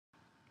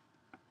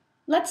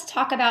Let's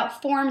talk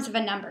about forms of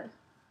a number.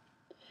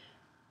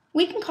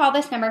 We can call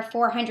this number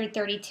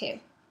 432.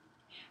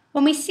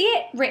 When we see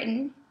it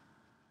written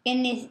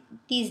in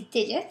these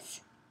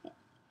digits,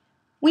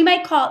 we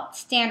might call it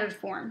standard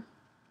form.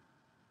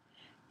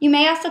 You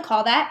may also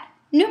call that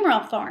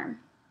numeral form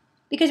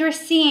because we're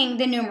seeing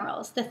the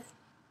numerals, the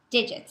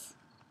digits.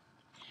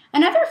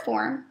 Another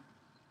form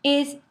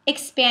is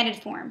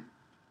expanded form.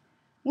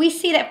 We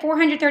see that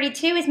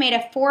 432 is made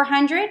of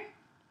 400,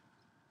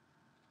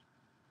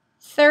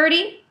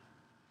 30,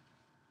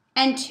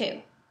 and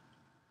 2.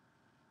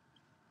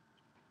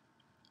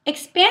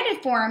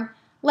 Expanded form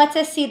lets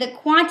us see the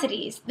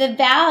quantities, the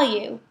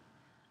value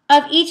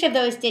of each of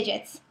those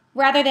digits,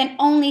 rather than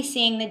only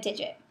seeing the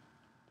digit.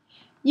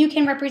 You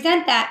can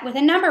represent that with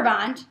a number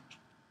bond,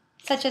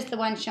 such as the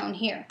one shown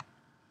here.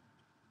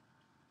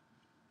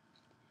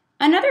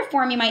 Another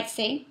form you might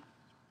see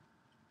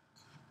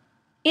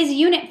is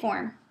unit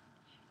form.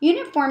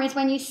 Unit form is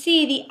when you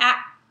see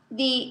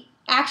the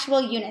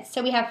actual units.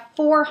 So we have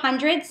 4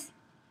 hundreds,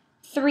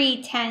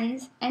 3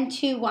 tens, and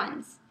 2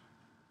 ones.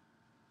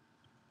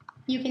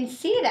 You can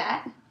see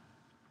that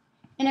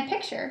in a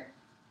picture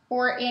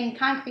or in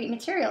concrete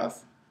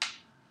materials,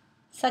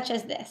 such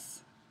as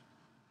this.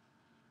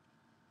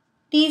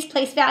 These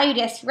place value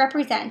discs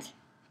represent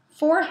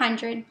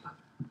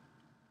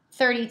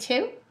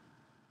 432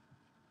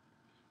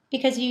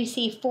 because you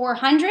see 4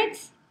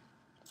 hundreds,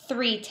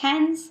 3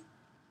 tens,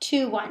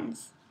 2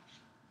 ones.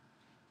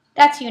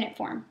 That's unit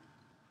form.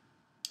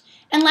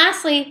 And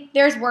lastly,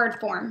 there's word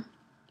form,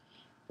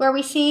 where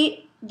we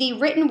see the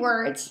written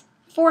words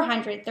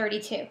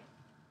 432.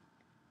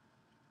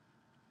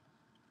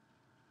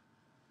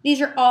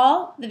 These are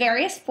all the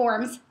various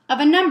forms of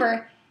a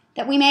number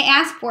that we may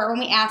ask for when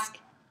we ask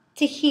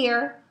to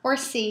hear or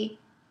see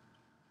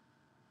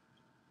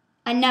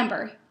a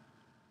number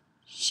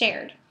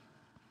shared.